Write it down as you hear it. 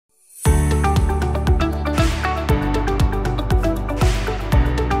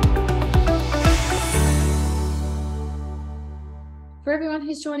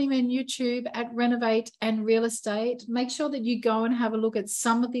who's joining me on YouTube at Renovate and Real Estate, make sure that you go and have a look at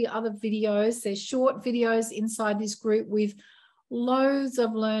some of the other videos. There's short videos inside this group with loads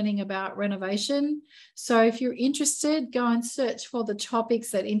of learning about renovation. So if you're interested, go and search for the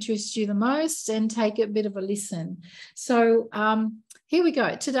topics that interest you the most and take a bit of a listen. So here we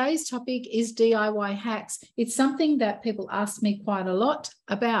go. Today's topic is DIY hacks. It's something that people ask me quite a lot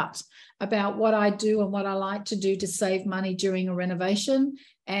about what I do and what I like to do to save money during a renovation,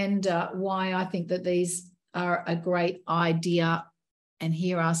 and why I think that these are a great idea. And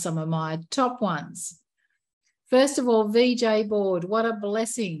here are some of my top ones. First of all, VJ board. What a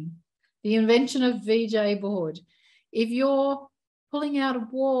blessing. The invention of VJ board. If you're pulling out a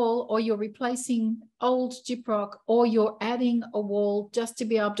wall, or you're replacing old gyprock, or you're adding a wall just to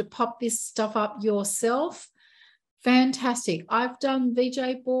be able to pop this stuff up yourself, fantastic. I've done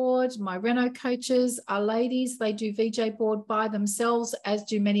VJ board. My reno coaches are ladies. They do VJ board by themselves, as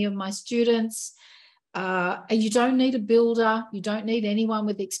do many of my students. And you don't need a builder. You don't need anyone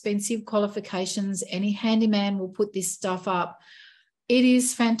with expensive qualifications. Any handyman will put this stuff up. It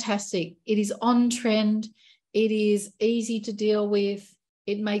is fantastic. It is on trend. It is easy to deal with.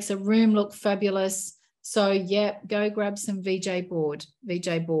 It makes a room look fabulous. So yeah, go grab some VJ board.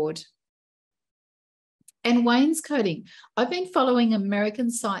 And wainscoting. I've been following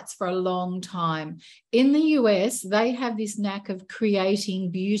American sites for a long time. In the US, they have this knack of creating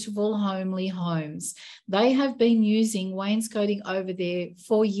beautiful, homely homes. They have been using wainscoting over there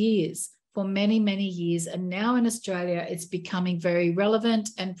for years, for many, many years. And now in Australia, it's becoming very relevant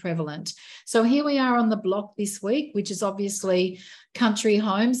and prevalent. So here we are on the block this week, which is obviously country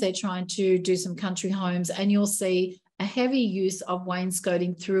homes. They're trying to do some country homes, and you'll see a heavy use of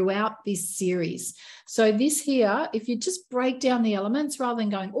wainscoting throughout this series. So this here, if you just break down the elements rather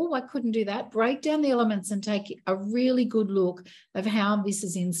than going, oh, I couldn't do that, break down the elements and take a really good look of how this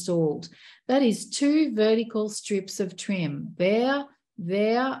is installed. That is 2 vertical strips of trim. There, and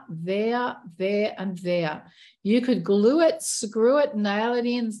there. You could glue it, screw it, nail it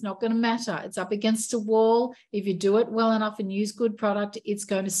in. It's not going to matter. It's up against a wall. If you do it well enough and use good product, it's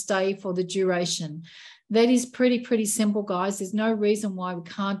going to stay for the duration. That is pretty simple, guys. There's no reason why we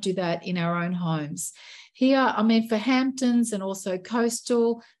can't do that in our own homes. Here, I mean, for Hamptons and also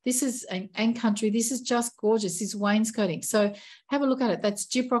coastal, this is, and country, this is just gorgeous, this wainscoting. So have a look at it. That's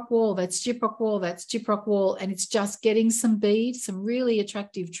gyprock wall, that's gyprock wall, that's gyprock wall, and it's just getting some bead, some really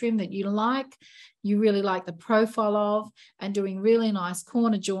attractive trim that you really like the profile of, and doing really nice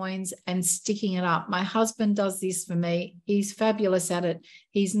corner joins and sticking it up. My husband does this for me. He's fabulous at it.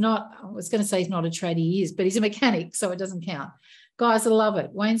 He's not, I was going to say he's not a tradie, he is, but he's a mechanic, so it doesn't count. Guys, I love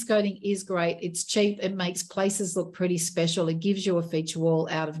it. Wainscoting is great. It's cheap. It makes places look pretty special. It gives you a feature wall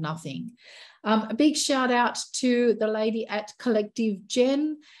out of nothing. A big shout out to the lady at Collective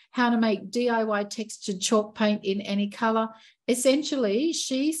Jen, how to make DIY textured chalk paint in any color. Essentially,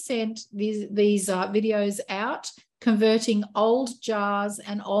 she sent these videos out, converting old jars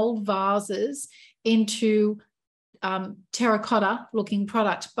and old vases into terracotta looking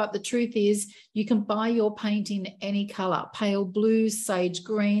product. But the truth is, you can buy your paint in any color, pale blues, sage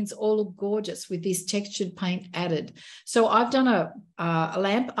greens, all look gorgeous with this textured paint added. So I've done a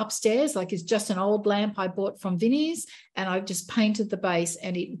lamp upstairs, like it's just an old lamp I bought from Vinnie's, and I've just painted the base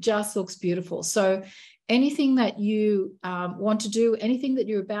and it just looks beautiful. So anything that you want to do, anything that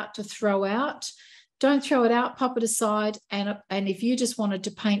you're about to throw out, don't throw it out, pop it aside. And if you just wanted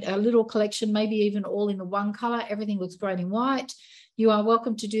to paint a little collection, maybe even all in the one color, everything looks great in white, you are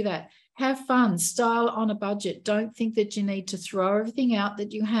welcome to do that. Have fun, style on a budget. Don't think that you need to throw everything out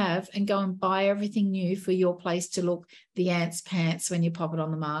that you have and go and buy everything new for your place to look the ants pants when you pop it on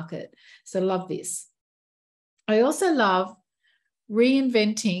the market. So love this. I also love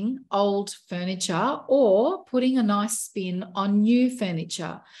reinventing old furniture or putting a nice spin on new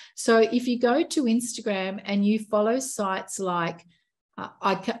furniture. So if you go to Instagram and you follow sites like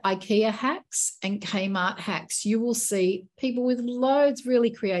IKEA hacks and Kmart hacks, you will see people with loads,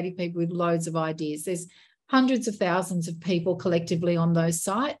 really creative people with loads of ideas. There's hundreds of thousands of people collectively on those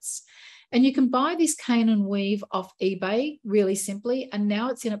sites. And you can buy this cane and weave off eBay really simply. And now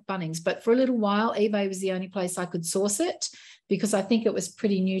it's in at Bunnings. But for a little while, eBay was the only place I could source it, because I think it was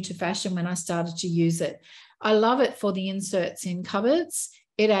pretty new to fashion when I started to use it. I love it for the inserts in cupboards.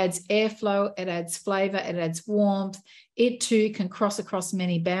 It adds airflow, it adds flavor, it adds warmth. It too can cross across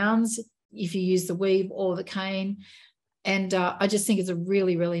many bounds if you use the weave or the cane. And I just think it's a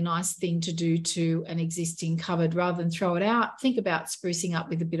really, really nice thing to do to an existing cupboard rather than throw it out. Think about sprucing up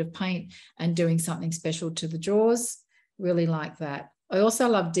with a bit of paint and doing something special to the drawers. Really like that. I also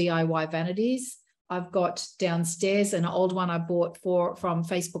love DIY vanities. I've got downstairs an old one I bought from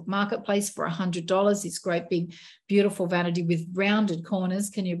Facebook Marketplace for $100. It's great big, beautiful vanity with rounded corners.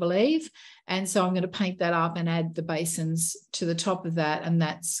 Can you believe? And so I'm going to paint that up and add the basins to the top of that. And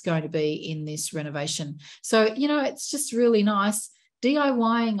that's going to be in this renovation. So, you know, it's just really nice.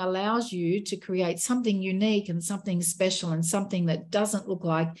 DIYing allows you to create something unique and something special and something that doesn't look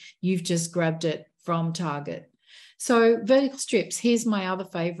like you've just grabbed it from Target. So vertical strips, here's my other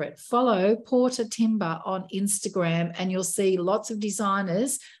favorite. Follow Porter Timber on Instagram and you'll see lots of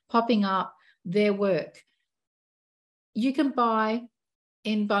designers popping up their work. You can buy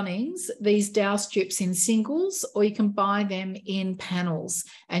in Bunnings these dowel strips in singles, or you can buy them in panels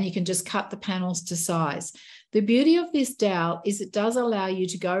and you can just cut the panels to size. The beauty of this dowel is it does allow you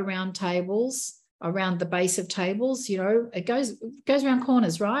to go around tables, around the base of tables. You know, it goes around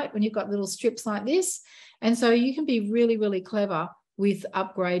corners, right? When you've got little strips like this. And so you can be really, really clever with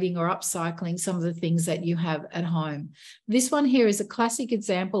upgrading or upcycling some of the things that you have at home. This one here is a classic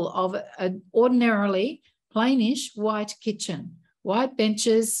example of an ordinarily plainish white kitchen, white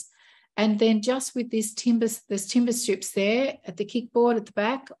benches, and then just with this there's timber strips there at the kickboard at the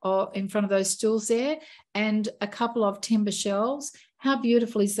back or in front of those stools there, and a couple of timber shelves. How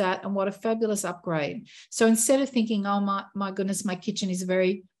beautiful is that? And what a fabulous upgrade. So instead of thinking, oh my goodness, my kitchen is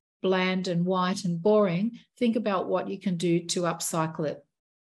very bland and white and boring, think about what you can do to upcycle it.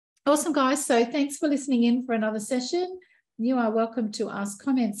 Awesome, guys. So thanks for listening in for another session. You are welcome to ask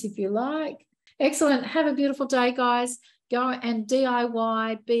comments if you like. Excellent. Have a beautiful day, guys. Go and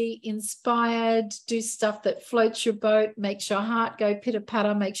DIY, be inspired, do stuff that floats your boat, makes your heart go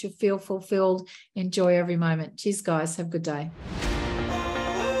pitter-patter, makes you feel fulfilled. Enjoy every moment. Cheers, guys. Have a good day.